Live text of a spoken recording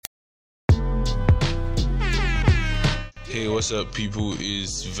Hey, what's up, people?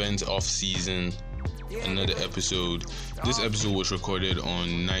 It's Vent Off Season, another episode. This episode was recorded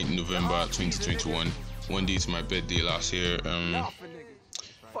on 9th November 2021. One day to my birthday last year.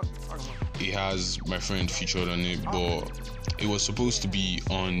 It has my friend featured on it, but it was supposed to be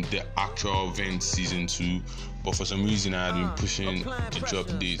on the actual Vent Season 2, but for some reason I had been pushing to drop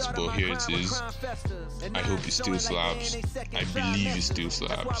dates, but here it is. I hope it still slaps. I believe it still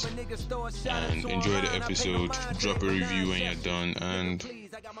slaps. And enjoy the episode. Drop a review when you're done and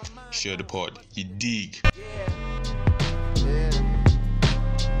share the pod. You dig?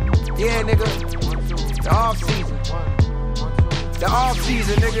 Yeah, nigga. The off season. The off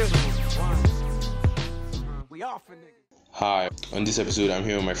season, nigga. We off it, nigga. Hi. On this episode, I'm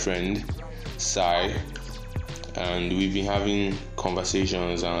here with my friend Sai, and we've been having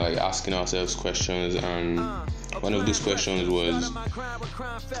conversations and like asking ourselves questions. And one of those questions was,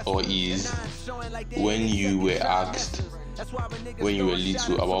 or is, when you were asked when you were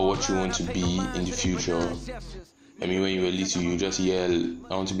little about what you want to be in the future. I mean, when you were little, you just yell,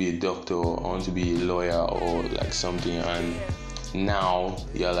 I want to be a doctor, or I want to be a lawyer, or like something. And now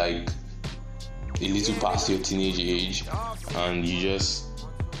you're like a little past your teenage age, and you just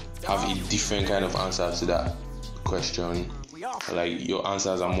have a different kind of answer to that question. Like your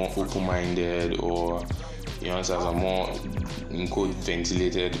answers are more open-minded, or your answers are more, in quote,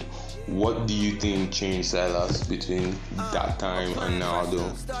 ventilated. What do you think changed, Silas, between that time and now,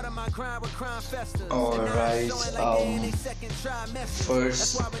 though? Alright,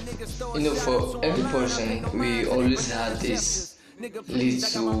 first, for every person, we always had this dream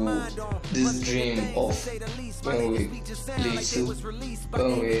of when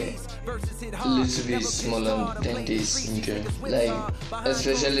we're a little bit smaller than this. Okay. Like,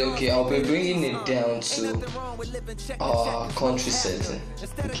 especially, I'll be bringing it down to our country setting.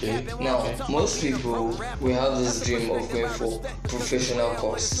 Okay. Now, most people, we have this dream of going for professional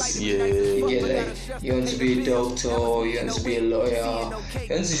courses. Yeah. You get like, you want to be a doctor, you want to be a lawyer,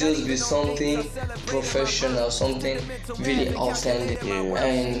 you want to just be something professional, something really outstanding. Yeah.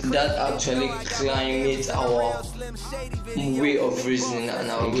 And that actually climates our way of reasoning and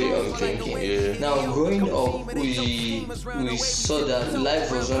our way of thinking. Yeah. Now, growing up, we saw that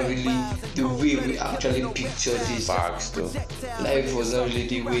life was not really the way we actually pictured it. Facts, though. Life was not really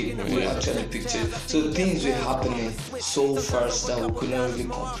the way we actually pictured it. So things were happening so fast that we could not really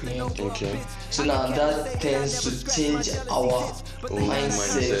comprehend. Okay. So now that tends to change our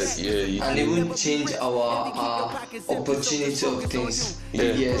mindset, and even change our opportunity of things.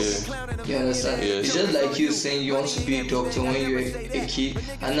 Yes. You understand? Yes. It's just like you saying you want to be a doctor when you're a kid,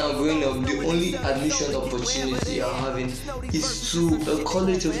 and now growing up, the only admission opportunity you're having is to a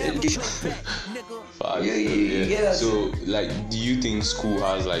college of education. Facts. Yeah. So, like, do you think school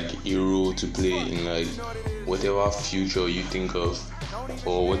has like a role to play in like whatever future you think of,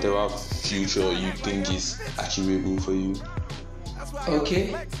 or whatever future you think is achievable for you?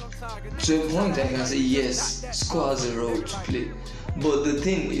 Okay, to a point I can say yes, school has a role to play. But the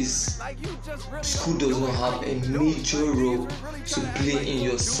thing is, school does not have a major role to play in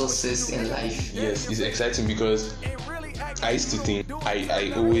your success in life. Yes, it's exciting because I used to think,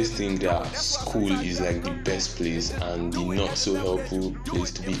 I always think that school is like the best place and the not so helpful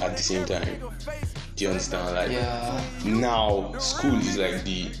place to be at the same time. Do you understand? Like, now school is like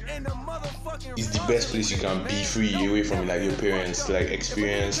the best place you can be free away from like your parents, to like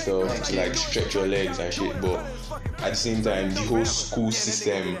experience stuff, to like stretch your legs and shit. But at the same time, the whole school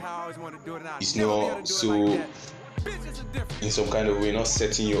system is not so, in some kind of way, not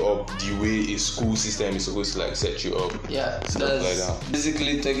setting you up the way a school system is supposed to like set you up. Yeah, stuff that's like that.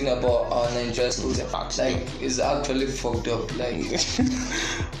 basically talking about our Nigerian schools. Like, it's actually fucked up. Like,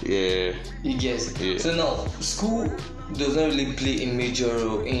 yeah. you guess. Yeah. So now, school does not really play a major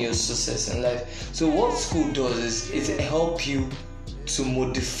role in your success in life. So what school does is it helps you to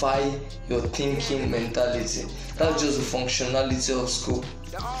modify your thinking mentality. That's just the functionality of school.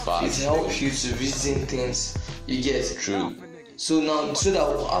 It helps you to reason things. You get True. So now, so that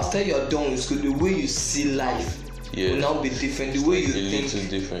after you're done with school, the way you see life will now be different. The way you think, little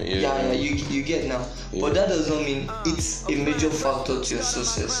different. you get now. But that does not mean it's a major factor to your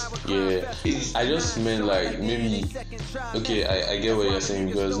success. Yeah, I just meant like maybe, okay, I get what you're saying,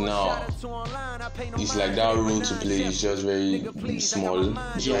 because now it's like that role to play is just very small,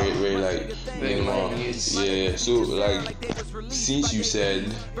 very like minimal. Yeah, so like, since you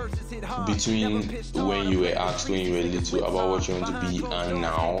said between when you were asked when you were little about what you want to be and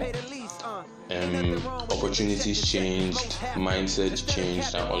now, opportunities changed, mindset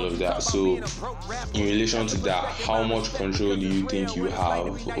changed, and all of that. So, in relation to that, how much control do you think you have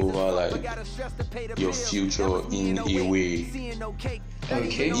over like your future in a way?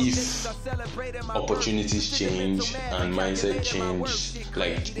 Okay. If opportunities change and mindset change,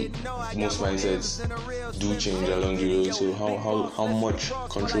 like most mindsets do change along the road, so how much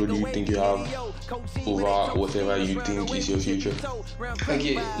control do you think you have over whatever you think is your future?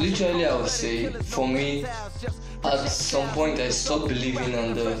 Okay, literally I would say for me, at some point I stopped believing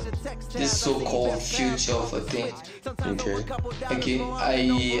on this so-called future of a thing. Okay,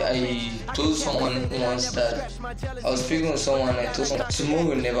 I told someone once that I was speaking with someone and I told someone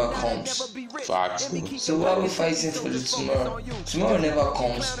tomorrow never comes. Facts. So why are we fighting for the tomorrow? Tomorrow never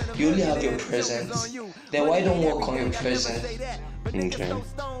comes. You only have your present. Then why don't work on your present? Okay.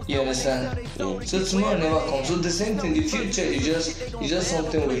 You understand? Yeah. So tomorrow never comes. So the same thing, the future is just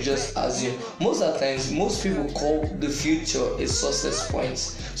something we just assume. Most of the times, most people call the future a success point.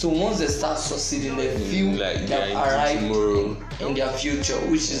 So once they start succeeding, they feel like they have arrived in their future,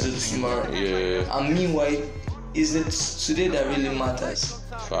 which is the tomorrow. Yeah. And meanwhile, is it today that really matters?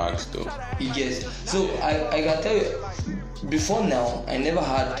 Facts though. You get. So I can tell you, before now, I never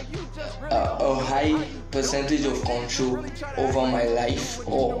had a high percentage of control over my life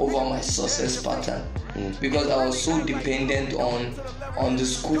or over my success pattern because I was so dependent on the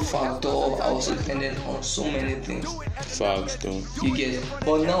school factor. I was dependent on so many things. Facts though. You get.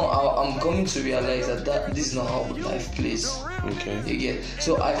 But now I'm coming to realize that this is not how life plays. Okay. You get.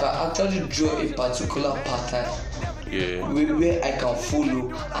 So I can actually draw a particular pattern. Yeah. Where I can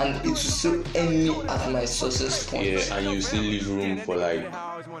follow and it will still end me at my success point. Yeah, and you still leave room for like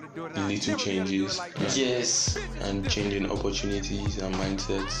little changes. Yes. And changing opportunities and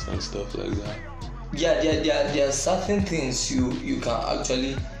mindsets and stuff like that. Yeah, there are certain things you can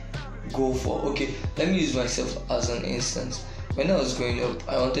actually go for. Okay, let me use myself as an instance. When I was growing up,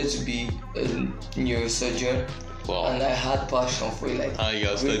 I wanted to be a neurosurgeon. Wow. And I had passion for it, like and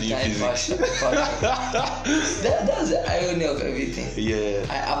you're studying physics. That's the irony of everything. Yeah.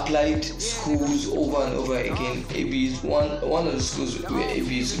 I applied schools over and over again. ABUs, one of the schools where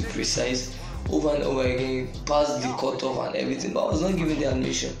ABUs to be precise, over and over again, passed the cutoff and everything, but I was not given the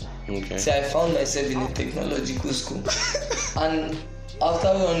admission. Okay. So I found myself in a technological school. And after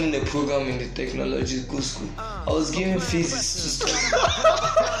running the program in the technological school, I was given physics to study.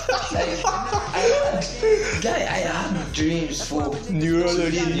 Like, I had dreams for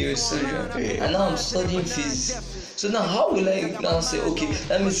neurology and neurosurgery, and now I'm studying physics. So now how will I now say, okay,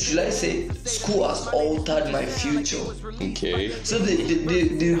 that means should I say school has altered my future? Okay. So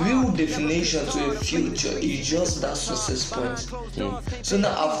the real definition to a future is just that success point. So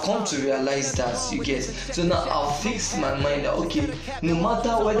now I've come to realize that, you get. So now I've fixed my mind that, okay, no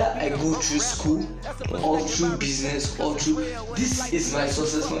matter whether I go through school or through business or through, this is my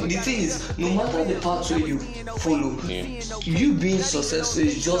success point. The thing is, no matter the pathway you follow, you being successful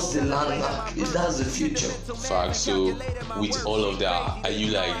is just the landmark. That's the future. Facts. So with all of that, are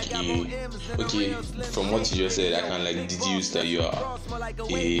you like okay, from what you just said, I can like deduce that you are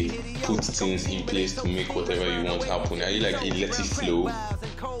put things in place to make whatever you want happen. Are you like let it flow?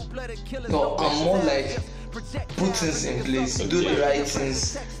 No, I'm more like put things in place, do the right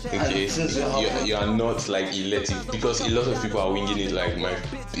things, okay. And things will happen. You are not like elective, because a lot of people are winging it. Like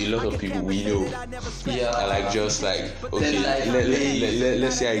a lot of people we know are like just like, okay,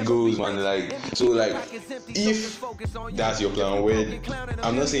 let's see how it goes, man. Like, so like if that's your plan, where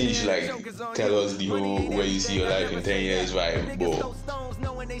I'm not saying you should like tell us the whole where you see your life in 10 years, right? But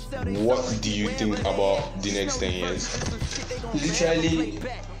what do you think about the next 10 years? Literally,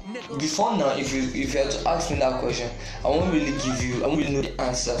 before now, if you had to ask me that question, I won't really know the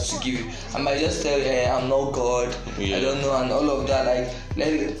answers to give you. I might just tell you, I'm not God, I don't know, and all of that. Like,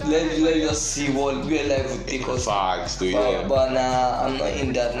 let just see where life will take us. Facts, but nah, I'm not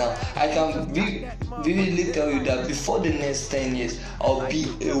in that now. I can vividly tell you that before the next 10 years, I'll be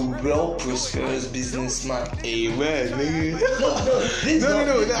a well-prosperous businessman. Amen. No,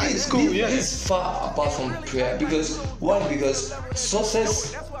 it's cool. This is far apart from prayer. Because why? Because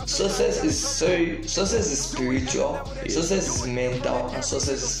success is spiritual, success is mental, and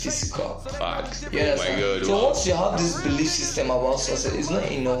success is physical. Facts. You understand? Oh my God. So once you have this belief system about success, it's not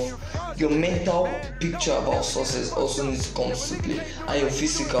enough. Your mental picture about success also needs to come to play, and your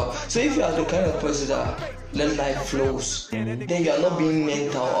physical. So if you are the kind of person that let life flows, then you are not being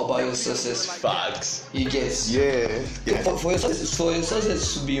mental about your success. Facts. You get? Yeah. For your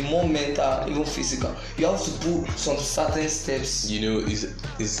success to be more mental, even physical, you have to put some certain steps. You know,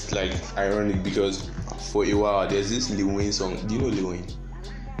 it's like ironic because for a while there's this Lil Wayne song. Do you know Lil Wayne?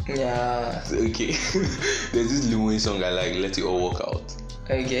 Yeah. Okay. There's this Lil Wayne song I like, Let It All Work Out.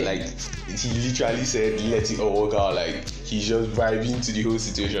 Okay. Like, he literally said, let it all work out. Like, he's just vibing to the whole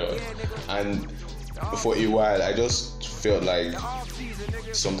situation. And for a while, I just felt like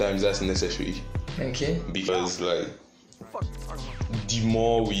sometimes that's necessary. Okay. Because, like, the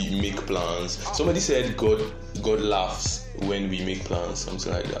more we make plans, somebody said God laughs when we make plans,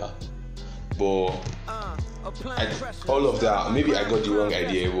 something like that. But all of that, maybe I got the wrong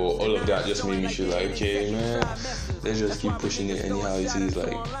idea, but all of that just made me feel like, okay, man, let's just keep pushing it anyhow it is.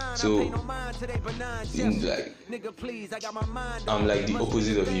 Like, so, I'm like the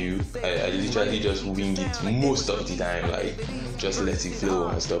opposite of you. I literally just wing it most of the time, like just let it flow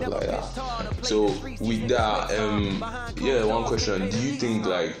and stuff like that. So with that, one question: do you think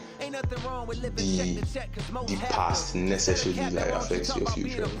like the past necessarily like affects your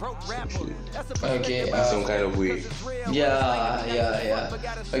future? Okay. In some kind of way. Yeah.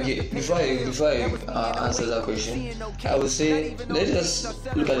 Okay. Before I answer that question, I would say let's just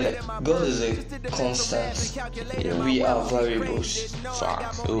look at it. God is a constant. We are variables.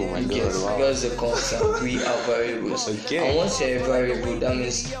 Facts. Oh my God. Yes, Wow. God is a constant. We are variables. Okay. And once you're a variable, that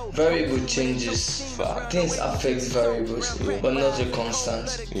means variable changes. Things affect variables, but not a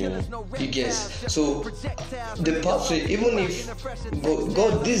constant. Yeah. You guess. So the pathway, even if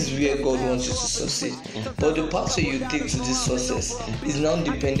God, this is where God wants you to succeed, but the pathway you take to this success is now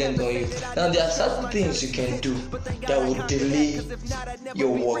dependent on you. Now there are certain things you can do that will delay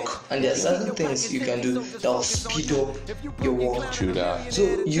your work, and there are certain things you can do that will speed up your work. True that. So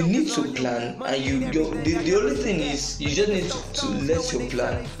you need to plan, and the only thing is you just need to let your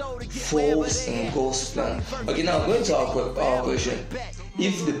plan fall in God's plan. Okay, now going to our question.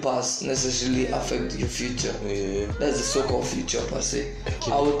 If the past necessarily affect your future, that's the so-called future per se.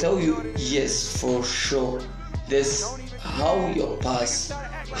 I will tell you yes, for sure. There's how your past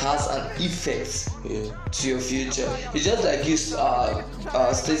has an effect to your future. It's just like you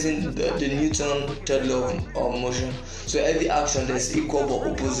stating the Newton third law of motion. So every action there's equal but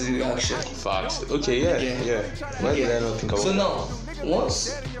opposite reaction. Facts. Okay, yeah. Why did I not think about So now,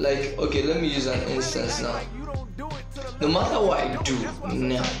 once like okay, let me use an instance now. No matter what I do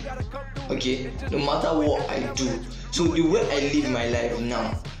now, okay, no matter what I do, so the way I live my life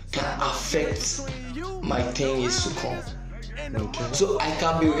now can affect my 10 years to come. Okay. So I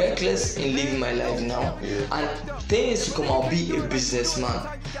can be reckless in living my life now, and 10 years to come I'll be a businessman,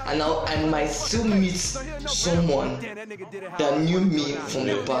 and now I might still meet someone that knew me from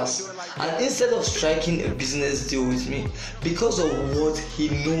the past, and instead of striking a business deal with me because of what he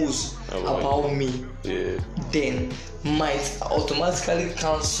knows about me, then might automatically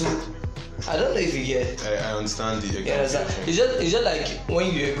cancel. I don't know if you get. I understand it. You understand? It's just like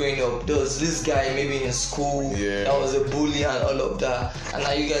when you were growing up, there was this guy maybe in school that was a bully and all of that, and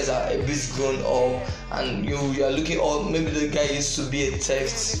now you guys are a bit grown up, and you are looking up. Maybe the guy used to be a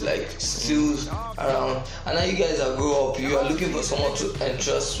theft, like still around, and now you guys are grown up. You are looking for someone to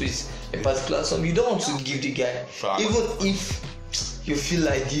entrust with a particular sum. You don't want to give the guy, even if you feel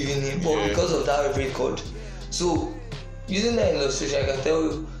like giving him, but because of that record. So using that illustration, I can tell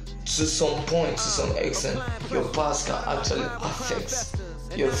you, to some point, to some extent, your past can actually affect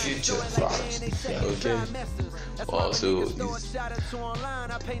your future. Okay. Wow, so this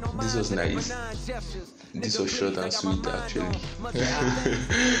was nice. This was short and sweet, actually.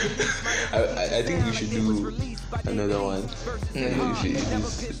 I think we should do another one.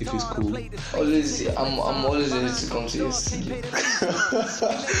 If it's cool. Always, I'm always ready to come to your studio.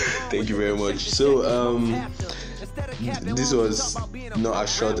 Thank you very much. So this was not as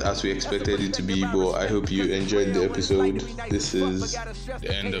short as we expected it to be, but I hope you enjoyed the episode. This is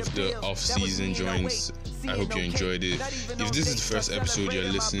the end of the off-season joints. I hope you enjoyed it. If this is the first episode you're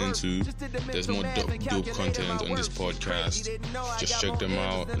listening to, there's more dope content on this podcast. Just check them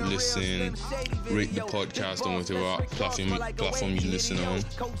out, listen, rate the podcast on whatever platform you listen on,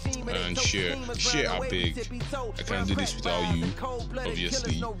 and share are big. I can't do this without you,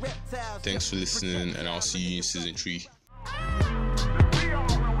 obviously. Thanks for listening, and I'll see you in season 3.